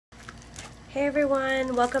Hey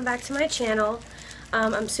everyone, welcome back to my channel.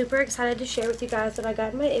 I'm super excited to share with you guys what I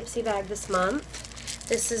got in my Ipsy bag this month.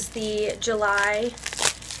 This is the July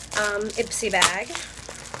Ipsy bag.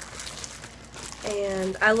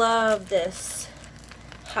 And I love this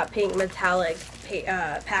hot pink metallic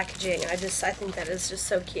packaging. I think that is just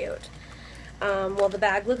so cute. Well, the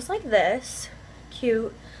bag looks like this.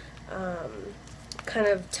 Cute, kind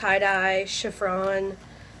of tie-dye chiffon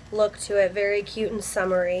look to it. Very cute and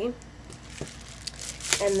summery.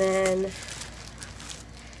 And then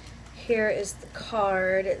here is the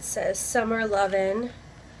card. It says Summer Lovin'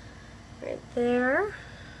 right there.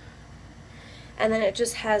 And then it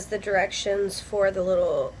just has the directions for the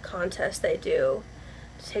little contest they do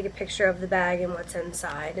to take a picture of the bag and what's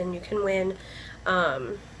inside. And you can win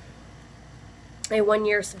a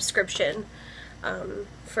 1-year subscription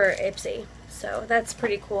for Ipsy. So that's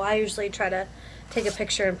pretty cool. I usually try to take a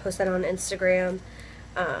picture and post that on Instagram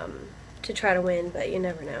to try to win, but you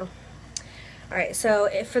never know. Alright, so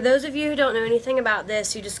for those of you who don't know anything about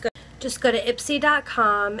this, you just go to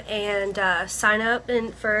Ipsy.com and sign up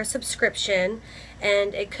for a subscription,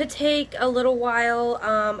 and it could take a little while.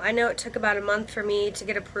 I know it took about a month for me to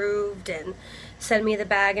get approved and send me the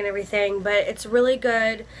bag and everything, but it's really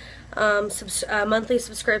good. Monthly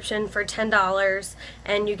subscription for $10,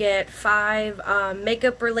 and you get 5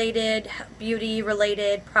 makeup related, beauty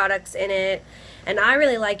related products in it. And I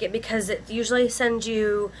really like it because it usually sends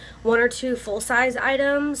you 1 or 2 full-size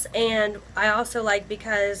items, and I also like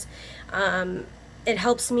because it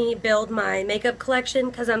helps me build my makeup collection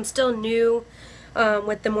because I'm still new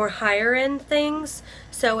with the more higher end things.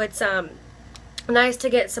 So it's nice to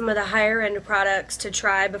get some of the higher end products to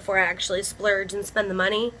try before I actually splurge and spend the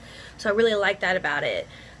money. So I really like that about it.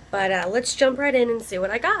 But let's jump right in and see what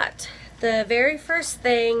I got. The very first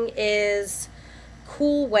thing is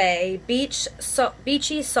Coolway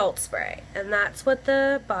Beachy Salt Spray, and that's what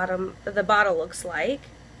the bottle looks like.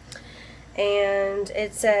 And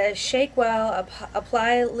it says, shake well,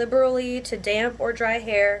 apply liberally to damp or dry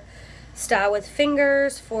hair, style with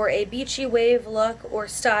fingers for a beachy wave look, or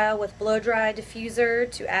style with blow dry diffuser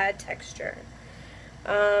to add texture.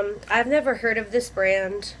 I've never heard of this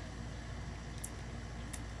brand.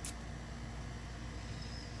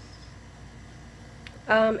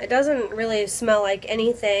 It doesn't really smell like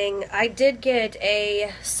anything. I did get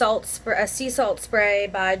a sea salt spray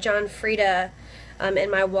by John Frieda in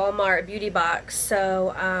my Walmart beauty box,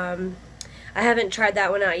 so I haven't tried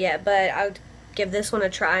that one out yet, but I'll give this one a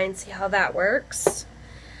try and see how that works.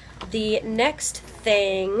 The next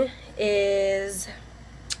thing is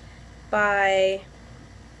it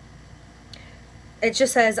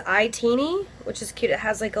just says Eyetini, which is cute. It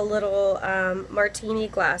has like a little martini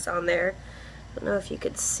glass on there. I don't know if you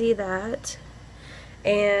could see that.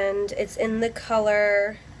 And it's in the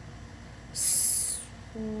color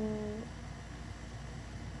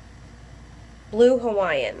Blue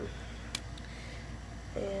Hawaiian.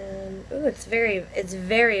 And ooh, it's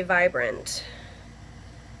very vibrant.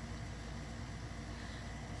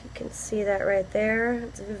 If you can see that right there.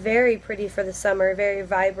 It's very pretty for the summer, very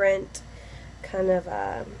vibrant, kind of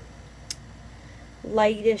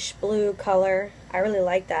lightish blue color. I really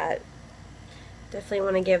like that. Definitely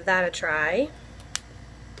want to give that a try.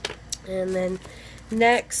 And then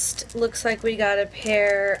next, looks like we got a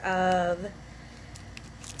pair of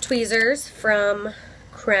tweezers from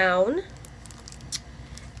Crown.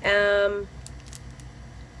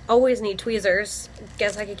 Always need tweezers.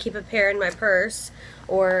 Guess I could keep a pair in my purse,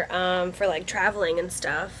 or for like traveling and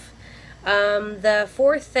stuff. The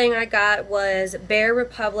fourth thing I got was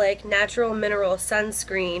Repuplic Natural Mineral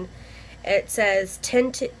Sunscreen. It says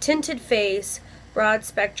tinted face, broad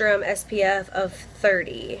spectrum SPF of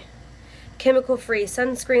 30. Chemical free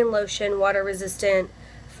sunscreen lotion, water resistant,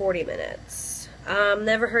 40 minutes.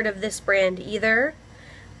 Never heard of this brand either,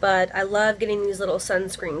 but I love getting these little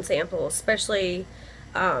sunscreen samples, especially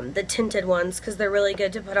the tinted ones, because they're really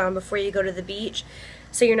good to put on before you go to the beach,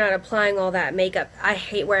 so you're not applying all that makeup. I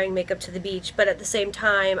hate wearing makeup to the beach, but at the same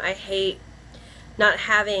time I hate not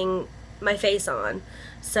having my face on.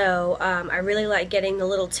 So I really like getting the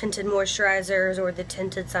little tinted moisturizers or the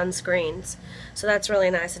tinted sunscreens. So that's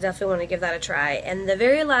really nice. I definitely want to give that a try. And the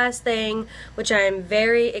very last thing, which I'm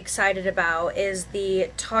very excited about, is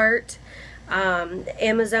the Tarte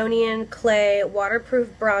Amazonian Clay Waterproof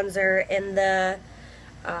Bronzer in the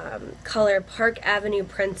color Park Avenue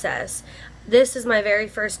Princess. This is my very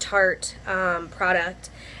first Tarte product,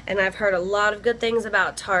 and I've heard a lot of good things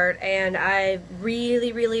about Tarte, and I've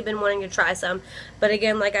really been wanting to try some. But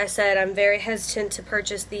again, like I said, I'm very hesitant to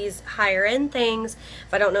purchase these higher end things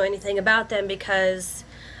if I don't know anything about them, because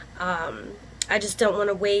I just don't want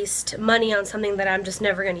to waste money on something that I'm just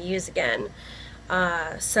never going to use again.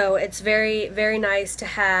 So it's very, very nice to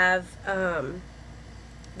have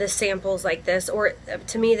the samples like this, or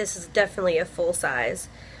to me this is definitely a full size.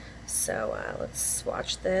 So let's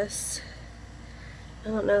swatch this. I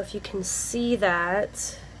don't know if you can see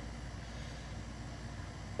that.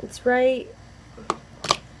 It's right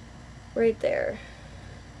there.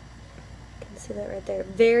 You can see that right there.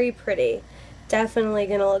 Very pretty. Definitely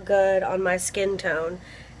gonna look good on my skin tone.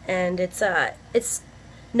 And it's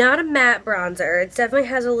not a matte bronzer. It definitely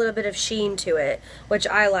has a little bit of sheen to it, which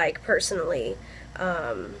I like personally.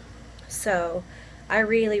 So I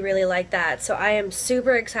really, really like that. So I am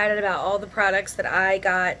super excited about all the products that I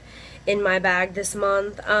got in my bag this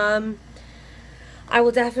month. I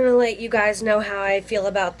will definitely let you guys know how I feel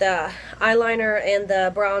about the eyeliner and the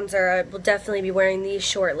bronzer. I will definitely be wearing these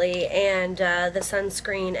shortly, and the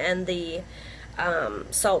sunscreen and the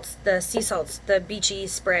salts, the sea salts, the Beachy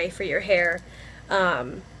spray for your hair.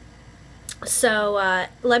 So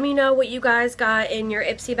let me know what you guys got in your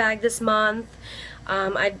Ipsy bag this month.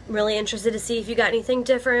 I'm really interested to see if you got anything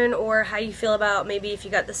different, or how you feel about maybe if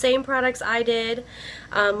you got the same products I did.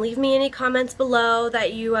 Leave me any comments below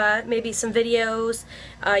that you, maybe some videos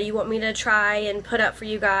you want me to try and put up for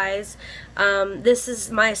you guys. This is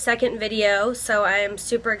my second video, so I am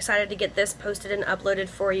super excited to get this posted and uploaded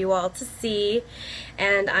for you all to see.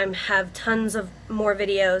 And I have tons of more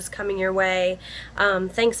videos coming your way.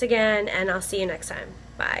 Thanks again, and I'll see you next time.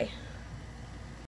 Bye.